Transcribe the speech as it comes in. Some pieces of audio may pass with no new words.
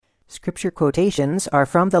Scripture quotations are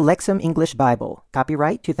from the Lexham English Bible.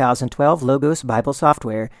 Copyright 2012 Logos Bible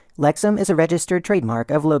Software. Lexham is a registered trademark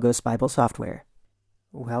of Logos Bible Software.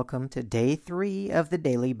 Welcome to Day 3 of the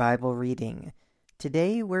Daily Bible Reading.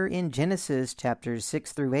 Today we're in Genesis chapters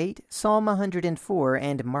 6 through 8, Psalm 104,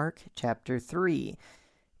 and Mark chapter 3.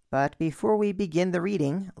 But before we begin the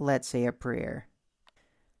reading, let's say a prayer.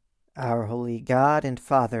 Our holy God and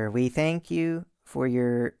Father, we thank you for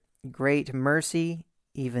your great mercy.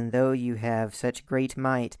 Even though you have such great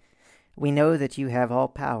might, we know that you have all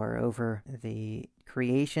power over the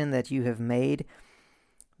creation that you have made,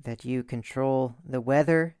 that you control the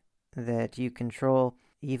weather, that you control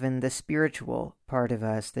even the spiritual part of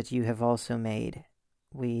us that you have also made.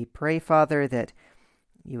 We pray, Father, that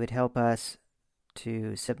you would help us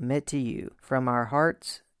to submit to you from our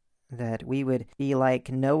hearts, that we would be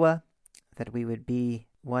like Noah, that we would be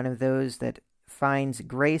one of those that finds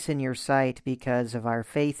grace in your sight because of our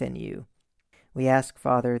faith in you. We ask,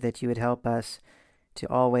 Father, that you would help us to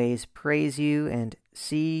always praise you and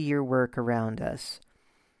see your work around us.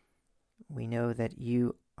 We know that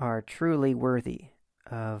you are truly worthy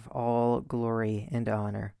of all glory and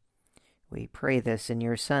honor. We pray this in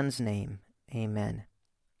your Son's name. Amen.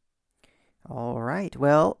 All right,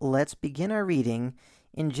 well, let's begin our reading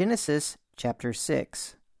in Genesis chapter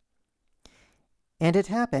 6. And it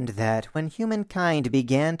happened that, when humankind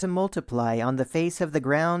began to multiply on the face of the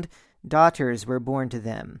ground, daughters were born to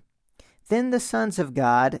them. Then the sons of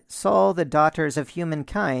God saw the daughters of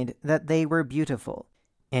humankind, that they were beautiful.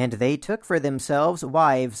 And they took for themselves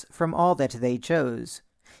wives from all that they chose.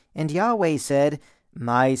 And Yahweh said,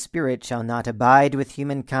 My spirit shall not abide with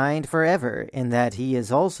humankind forever, in that he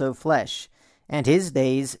is also flesh, and his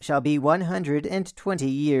days shall be 120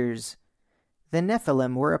 years. The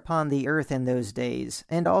Nephilim were upon the earth in those days,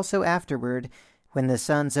 and also afterward, when the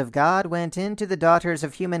sons of God went in to the daughters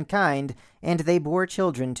of humankind, and they bore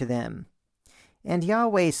children to them. And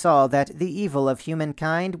Yahweh saw that the evil of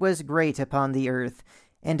humankind was great upon the earth,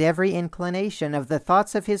 and every inclination of the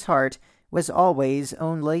thoughts of his heart was always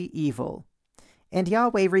only evil. And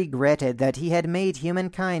Yahweh regretted that he had made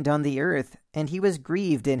humankind on the earth, and he was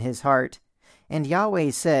grieved in his heart. And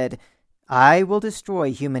Yahweh said, I will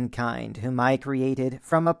destroy humankind, whom I created,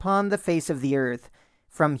 from upon the face of the earth,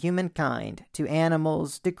 from humankind to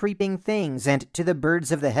animals, to creeping things, and to the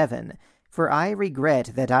birds of the heaven, for I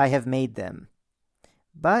regret that I have made them.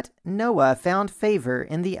 But Noah found favor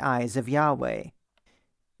in the eyes of Yahweh.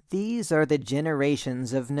 These are the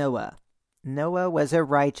generations of Noah. Noah was a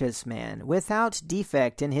righteous man, without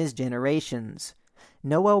defect in his generations.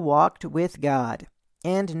 Noah walked with God,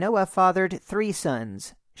 and Noah fathered 3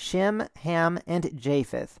 sons, Shem, Ham, and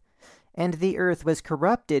Japheth. And the earth was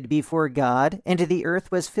corrupted before God, and the earth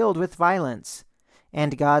was filled with violence.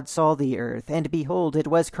 And God saw the earth, and behold, it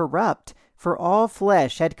was corrupt, for all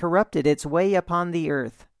flesh had corrupted its way upon the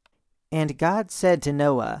earth. And God said to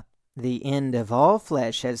Noah, The end of all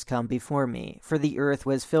flesh has come before me, for the earth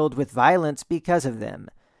was filled with violence because of them.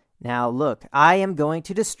 Now look, I am going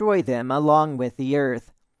to destroy them along with the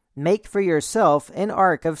earth. Make for yourself an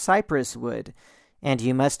ark of cypress wood. And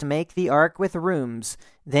you must make the ark with rooms.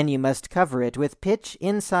 Then you must cover it with pitch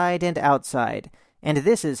inside and outside. And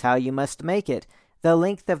this is how you must make it. The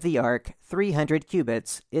length of the ark, 300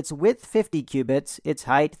 cubits, its width 50 cubits, its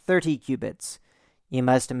height 30 cubits. You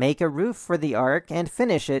must make a roof for the ark, and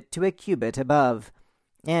finish it to a cubit above.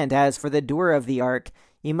 And as for the door of the ark,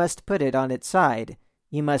 you must put it on its side.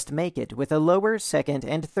 You must make it with a lower, second,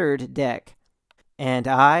 and third deck. And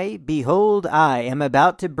I, behold, I am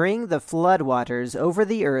about to bring the flood waters over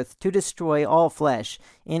the earth to destroy all flesh,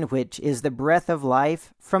 in which is the breath of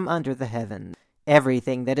life from under the heaven.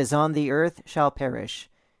 Everything that is on the earth shall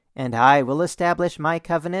perish. And I will establish my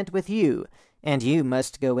covenant with you, and you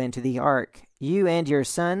must go into the ark, you and your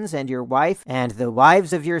sons and your wife, and the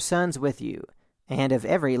wives of your sons with you. And of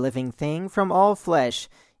every living thing from all flesh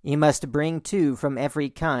you must bring 2 from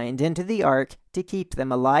every kind into the ark to keep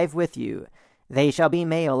them alive with you. They shall be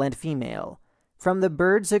male and female, from the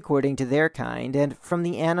birds according to their kind, and from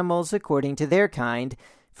the animals according to their kind,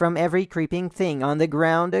 from every creeping thing on the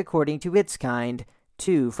ground according to its kind.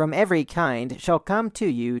 2 from every kind shall come to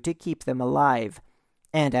you to keep them alive.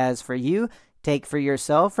 And as for you, take for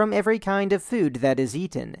yourself from every kind of food that is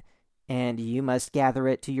eaten, and you must gather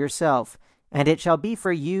it to yourself, and it shall be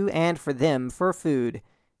for you and for them for food.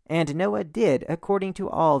 And Noah did according to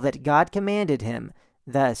all that God commanded him.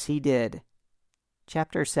 Thus he did.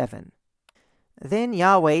 Chapter 7. Then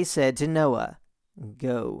Yahweh said to Noah,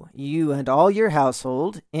 Go, you and all your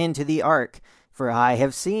household, into the ark, for I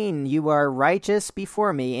have seen you are righteous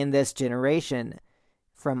before me in this generation.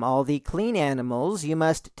 From all the clean animals you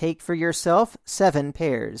must take for yourself 7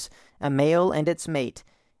 pairs, a male and its mate.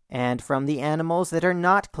 And from the animals that are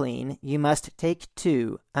not clean you must take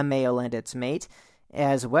 2, a male and its mate,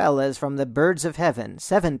 as well as from the birds of heaven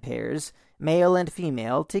 7 pairs, male and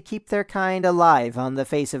female, to keep their kind alive on the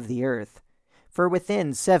face of the earth. For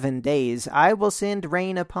within 7 days I will send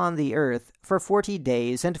rain upon the earth for 40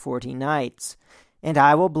 days and 40 nights. And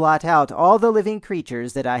I will blot out all the living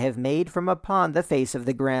creatures that I have made from upon the face of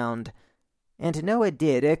the ground. And Noah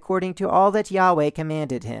did according to all that Yahweh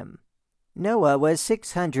commanded him. Noah was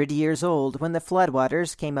 600 years old when the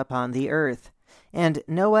floodwaters came upon the earth. And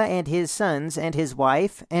Noah and his sons and his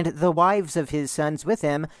wife, and the wives of his sons with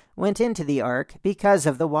him, went into the ark because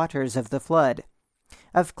of the waters of the flood.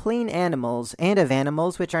 Of clean animals, and of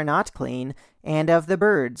animals which are not clean, and of the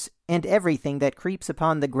birds, and everything that creeps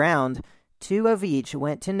upon the ground, 2 of each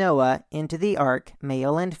went to Noah into the ark,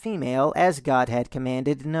 male and female, as God had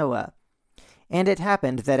commanded Noah. And it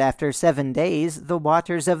happened that after 7 days the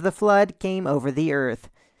waters of the flood came over the earth.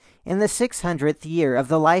 In the 600th year of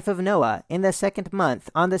the life of Noah, in the 2nd month,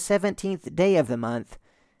 on the 17th day of the month,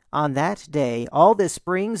 on that day all the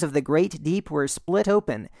springs of the great deep were split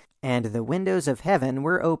open, and the windows of heaven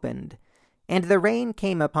were opened. And the rain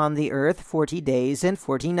came upon the earth 40 days and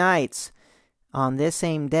 40 nights. On this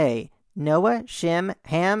same day Noah, Shem,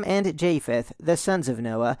 Ham, and Japheth, the sons of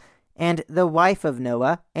Noah, and the wife of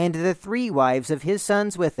Noah, and the 3 wives of his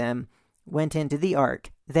sons with them, went into the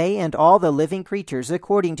ark, they and all the living creatures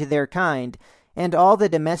according to their kind, and all the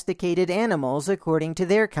domesticated animals according to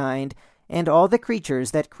their kind, and all the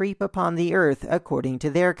creatures that creep upon the earth according to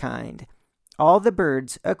their kind, all the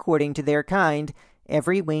birds according to their kind,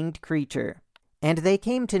 every winged creature. And they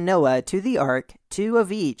came to Noah to the ark, 2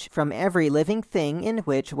 of each, from every living thing in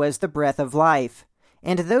which was the breath of life.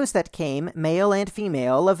 And those that came, male and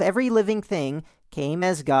female, of every living thing, came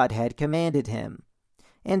as God had commanded him.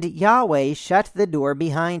 And Yahweh shut the door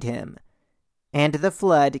behind him. And the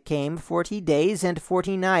flood came 40 days and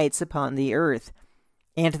 40 nights upon the earth.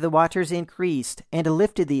 And the waters increased, and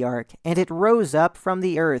lifted the ark, and it rose up from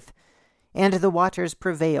the earth. And the waters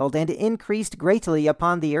prevailed, and increased greatly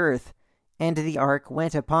upon the earth. And the ark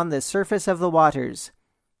went upon the surface of the waters.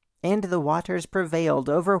 And the waters prevailed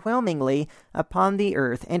overwhelmingly upon the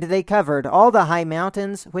earth, and they covered all the high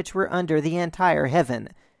mountains which were under the entire heaven.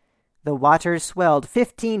 The waters swelled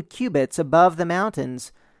 15 cubits above the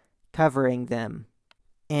mountains, covering them.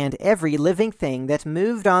 And every living thing that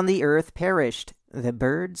moved on the earth perished, the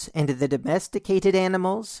birds, and the domesticated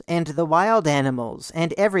animals, and the wild animals,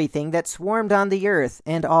 and everything that swarmed on the earth,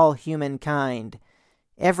 and all humankind.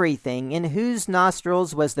 Everything in whose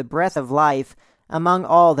nostrils was the breath of life, among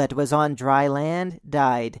all that was on dry land,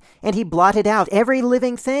 died. And he blotted out every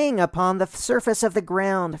living thing upon the surface of the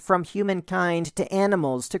ground, from humankind to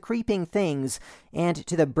animals to creeping things, and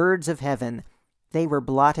to the birds of heaven. They were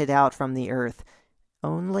blotted out from the earth.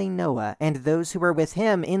 Only Noah and those who were with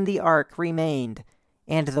him in the ark remained.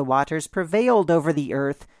 And the waters prevailed over the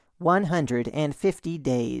earth 150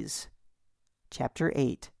 days. Chapter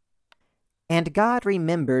 8. And God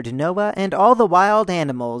remembered Noah and all the wild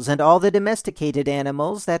animals and all the domesticated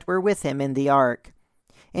animals that were with him in the ark.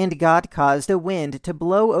 And God caused a wind to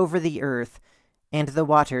blow over the earth, and the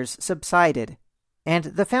waters subsided. And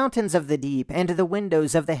the fountains of the deep and the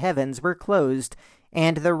windows of the heavens were closed,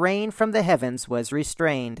 and the rain from the heavens was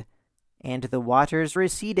restrained. And the waters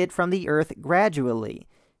receded from the earth gradually,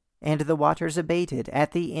 and the waters abated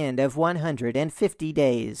at the end of 150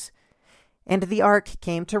 days. And the ark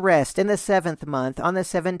came to rest in the 7th month, on the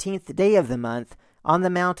 17th day of the month, on the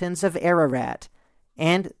mountains of Ararat.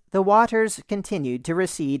 And the waters continued to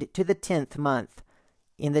recede to the 10th month.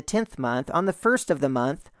 In the 10th month, on the 1st of the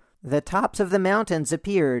month, the tops of the mountains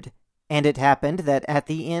appeared. And it happened that at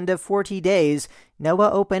the end of 40 days Noah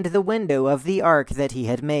opened the window of the ark that he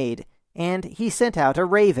had made, and he sent out a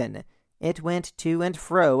raven. It went to and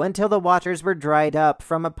fro until the waters were dried up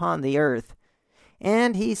from upon the earth.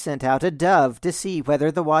 And he sent out a dove to see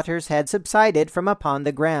whether the waters had subsided from upon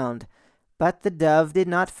the ground. But the dove did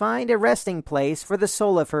not find a resting place for the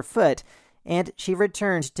sole of her foot, and she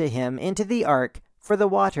returned to him into the ark, for the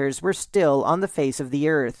waters were still on the face of the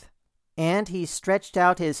earth. And he stretched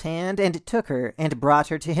out his hand and took her, and brought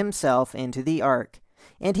her to himself into the ark.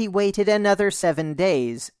 And he waited another 7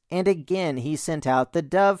 days, and again he sent out the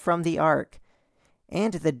dove from the ark.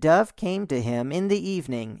 And the dove came to him in the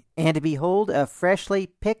evening, and behold, a freshly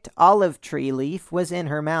picked olive tree leaf was in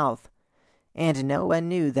her mouth. And Noah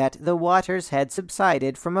knew that the waters had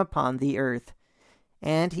subsided from upon the earth.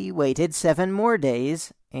 And he waited 7 more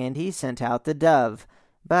days, and he sent out the dove,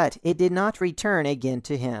 but it did not return again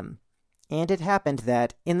to him. And it happened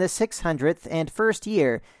that, in the 601st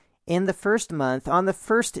year, in the 1st month, on the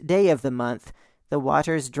 1st day of the month, the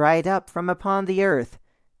waters dried up from upon the earth.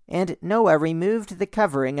 And Noah removed the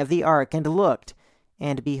covering of the ark and looked,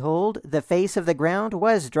 and behold, the face of the ground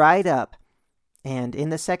was dried up. And in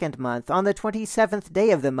the 2nd month, on the 27th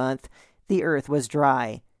day of the month, the earth was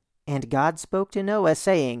dry. And God spoke to Noah,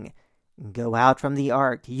 saying, Go out from the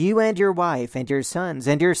ark, you and your wife, and your sons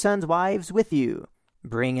wives with you.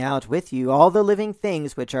 Bring out with you all the living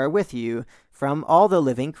things which are with you, from all the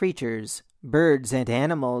living creatures, birds and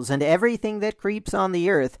animals, and everything that creeps on the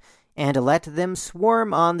earth, and let them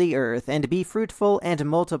swarm on the earth, and be fruitful, and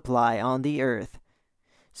multiply on the earth.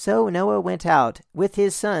 So Noah went out, with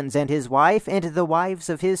his sons and his wife, and the wives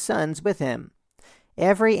of his sons with him.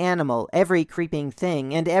 Every animal, every creeping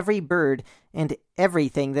thing, and every bird, and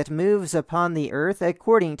everything that moves upon the earth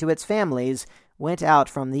according to its families, went out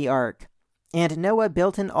from the ark. And Noah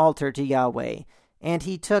built an altar to Yahweh, and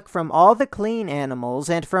he took from all the clean animals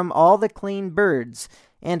and from all the clean birds,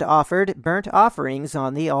 and offered burnt offerings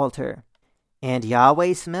on the altar. And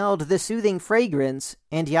Yahweh smelled the soothing fragrance,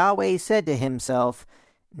 and Yahweh said to himself,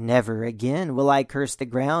 Never again will I curse the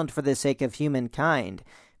ground for the sake of humankind,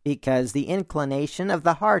 because the inclination of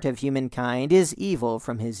the heart of humankind is evil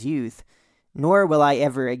from his youth. Nor will I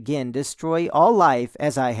ever again destroy all life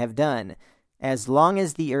as I have done. As long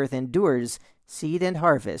as the earth endures, seed and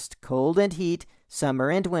harvest, cold and heat,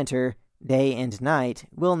 summer and winter, day and night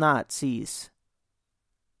will not cease.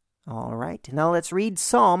 All right, now let's read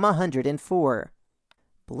Psalm 104.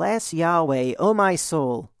 Bless Yahweh, O my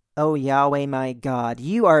soul. O Yahweh my God,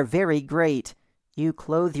 you are very great. You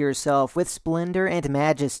clothe yourself with splendor and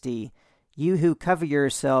majesty. You who cover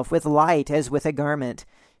yourself with light as with a garment,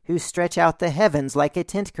 who stretch out the heavens like a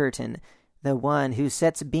tent curtain, the one who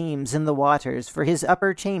sets beams in the waters for his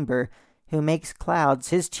upper chamber, who makes clouds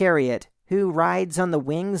his chariot, who rides on the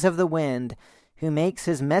wings of the wind, who makes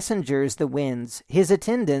his messengers the winds, his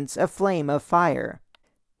attendants a flame of fire.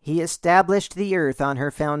 He established the earth on her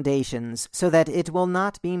foundations, so that it will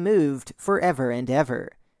not be moved forever and ever.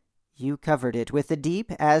 You covered it with the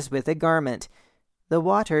deep as with a garment. The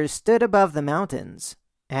waters stood above the mountains.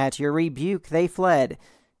 At your rebuke they fled.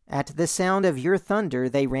 At the sound of your thunder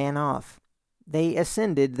they ran off. They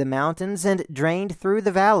ascended the mountains and drained through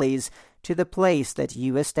the valleys to the place that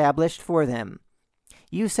you established for them.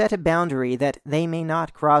 You set a boundary that they may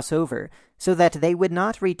not cross over, so that they would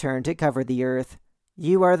not return to cover the earth.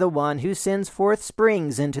 You are the one who sends forth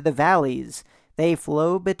springs into the valleys. They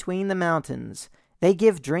flow between the mountains. They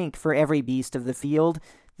give drink for every beast of the field.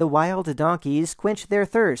 The wild donkeys quench their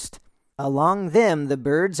thirst. Along them the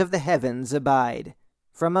birds of the heavens abide.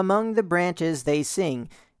 From among the branches they sing.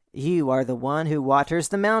 You are the one who waters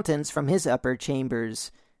the mountains from his upper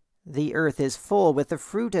chambers. The earth is full with the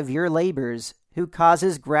fruit of your labors, who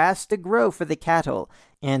causes grass to grow for the cattle,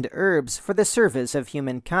 and herbs for the service of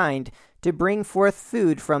humankind, to bring forth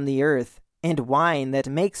food from the earth, and wine that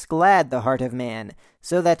makes glad the heart of man,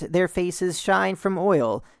 so that their faces shine from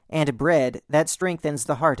oil, and bread that strengthens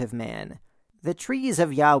the heart of man. The trees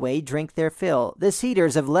of Yahweh drink their fill, the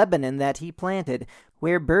cedars of Lebanon that he planted,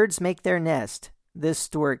 where birds make their nest. The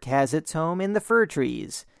stork has its home in the fir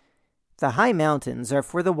trees. The high mountains are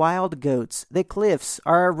for the wild goats, the cliffs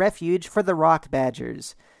are a refuge for the rock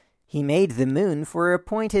badgers. He made the moon for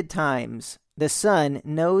appointed times. The sun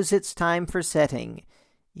knows its time for setting.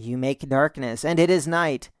 You make darkness, and it is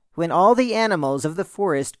night, when all the animals of the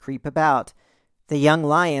forest creep about. The young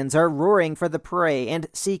lions are roaring for the prey and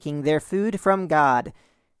seeking their food from God.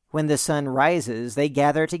 When the sun rises, they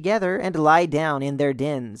gather together and lie down in their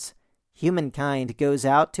dens. Humankind goes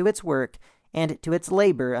out to its work and to its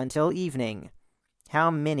labor until evening.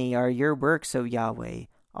 How many are your works, O Yahweh?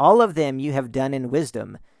 All of them you have done in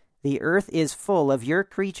wisdom. The earth is full of your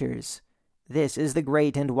creatures. This is the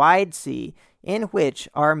great and wide sea, in which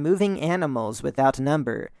are moving animals without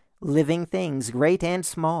number, living things great and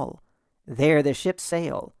small. There the ships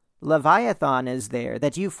sail. Leviathan is there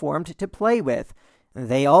that you formed to play with.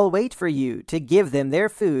 They all wait for you to give them their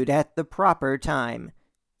food at the proper time.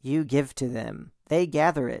 You give to them. They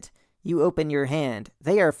gather it. You open your hand.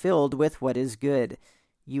 They are filled with what is good.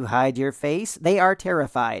 You hide your face. They are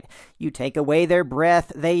terrified. You take away their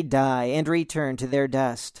breath. They die and return to their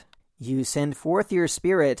dust. You send forth your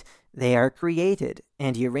spirit. They are created,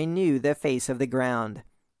 and you renew the face of the ground.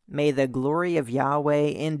 May the glory of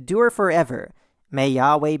Yahweh endure forever. May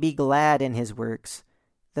Yahweh be glad in his works.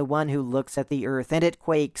 The one who looks at the earth, and it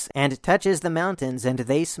quakes, and touches the mountains, and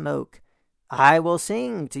they smoke. I will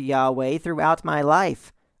sing to Yahweh throughout my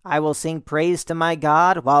life. I will sing praise to my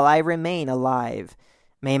God while I remain alive.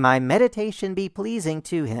 May my meditation be pleasing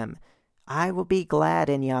to him. I will be glad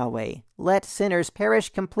in Yahweh. Let sinners perish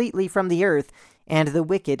completely from the earth, and the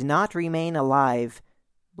wicked not remain alive.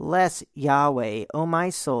 Bless Yahweh, O my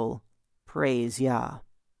soul. Praise Yah.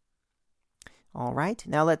 All right,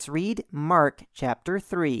 now let's read Mark chapter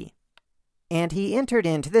 3. And he entered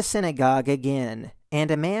into the synagogue again, and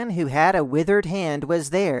a man who had a withered hand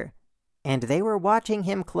was there. And they were watching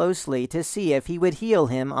him closely to see if he would heal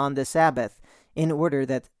him on the Sabbath, in order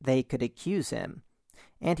that they could accuse him.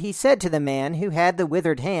 And he said to the man who had the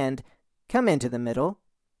withered hand, Come into the middle.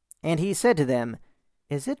 And he said to them,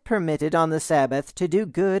 Is it permitted on the Sabbath to do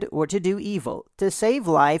good or to do evil, to save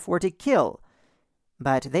life or to kill?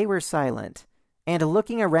 But they were silent. And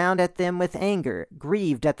looking around at them with anger,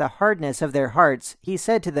 grieved at the hardness of their hearts, he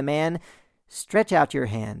said to the man, Stretch out your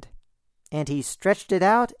hand. And he stretched it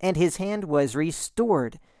out, and his hand was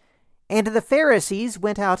restored. And the Pharisees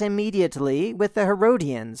went out immediately with the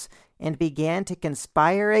Herodians, and began to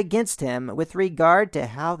conspire against him with regard to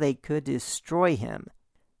how they could destroy him.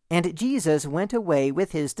 And Jesus went away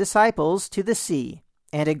with his disciples to the sea,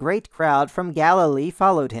 and a great crowd from Galilee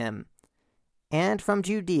followed him, and from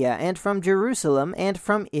Judea, and from Jerusalem, and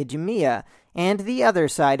from Idumea, and the other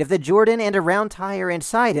side of the Jordan, and around Tyre and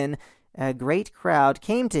Sidon, a great crowd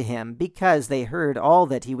came to him, because they heard all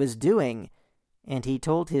that he was doing. And he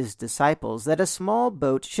told his disciples that a small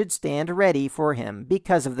boat should stand ready for him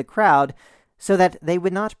because of the crowd, so that they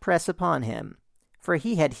would not press upon him. For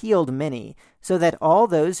he had healed many, so that all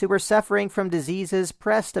those who were suffering from diseases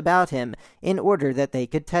pressed about him, in order that they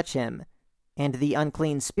could touch him. And the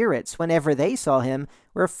unclean spirits, whenever they saw him,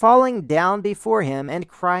 were falling down before him and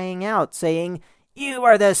crying out, saying, You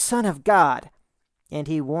are the Son of God. And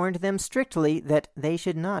he warned them strictly that they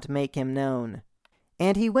should not make him known.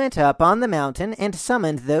 And he went up on the mountain and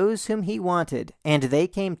summoned those whom he wanted, and they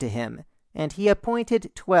came to him. And he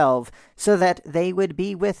appointed 12, so that they would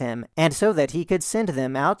be with him, and so that he could send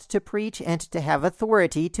them out to preach and to have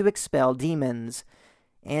authority to expel demons.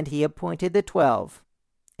 And he appointed the 12.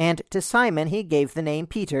 And to Simon he gave the name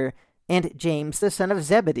Peter, and James the son of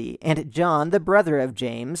Zebedee, and John the brother of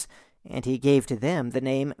James, and he gave to them the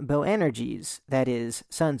name Boanerges, that is,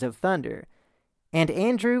 sons of thunder, and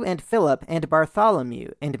Andrew, and Philip, and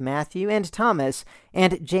Bartholomew, and Matthew, and Thomas,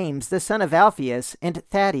 and James the son of Alphaeus, and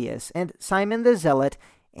Thaddeus, and Simon the Zealot,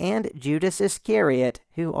 and Judas Iscariot,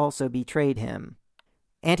 who also betrayed him.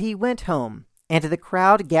 And he went home, and the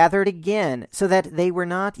crowd gathered again, so that they were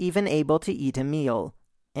not even able to eat a meal.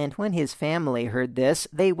 And when his family heard this,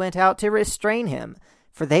 they went out to restrain him,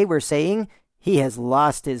 for they were saying, He has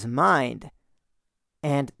lost his mind.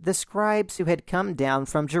 And the scribes who had come down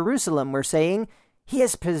from Jerusalem were saying, He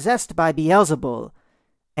is possessed by Beelzebul,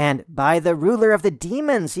 and by the ruler of the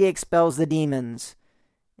demons he expels the demons.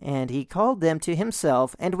 And he called them to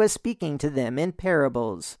himself, and was speaking to them in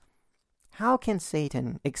parables. How can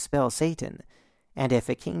Satan expel Satan? And if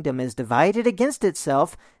a kingdom is divided against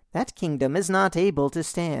itself, that kingdom is not able to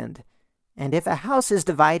stand. And if a house is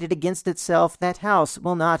divided against itself, that house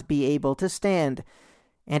will not be able to stand.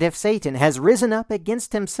 And if Satan has risen up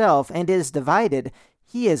against himself and is divided,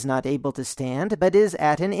 he is not able to stand, but is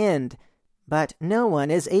at an end. But no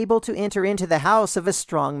one is able to enter into the house of a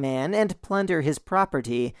strong man and plunder his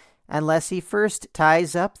property, unless he first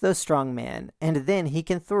ties up the strong man, and then he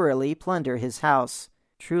can thoroughly plunder his house.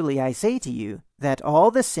 Truly I say to you, that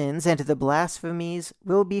all the sins and the blasphemies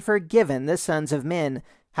will be forgiven the sons of men,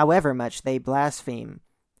 however much they blaspheme.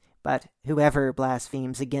 But whoever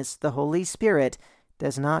blasphemes against the Holy Spirit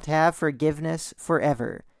does not have forgiveness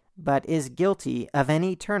forever, but is guilty of an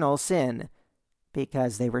eternal sin,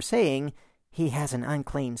 because they were saying, He has an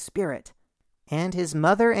unclean spirit. And his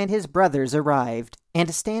mother and his brothers arrived,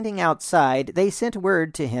 and standing outside, they sent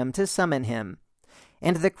word to him to summon him.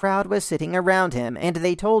 And the crowd was sitting around him, and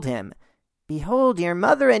they told him, Behold, your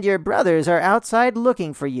mother and your brothers are outside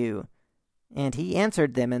looking for you. And he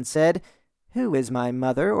answered them and said, Who is my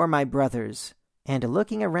mother or my brothers? And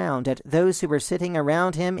looking around at those who were sitting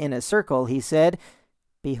around him in a circle, he said,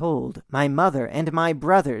 Behold, my mother and my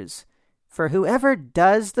brothers. For whoever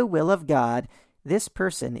does the will of God, this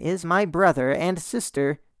person is my brother and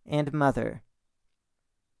sister and mother.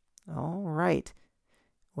 All right.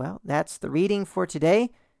 Well, that's the reading for today.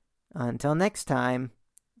 Until next time,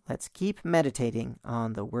 let's keep meditating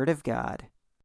on the Word of God.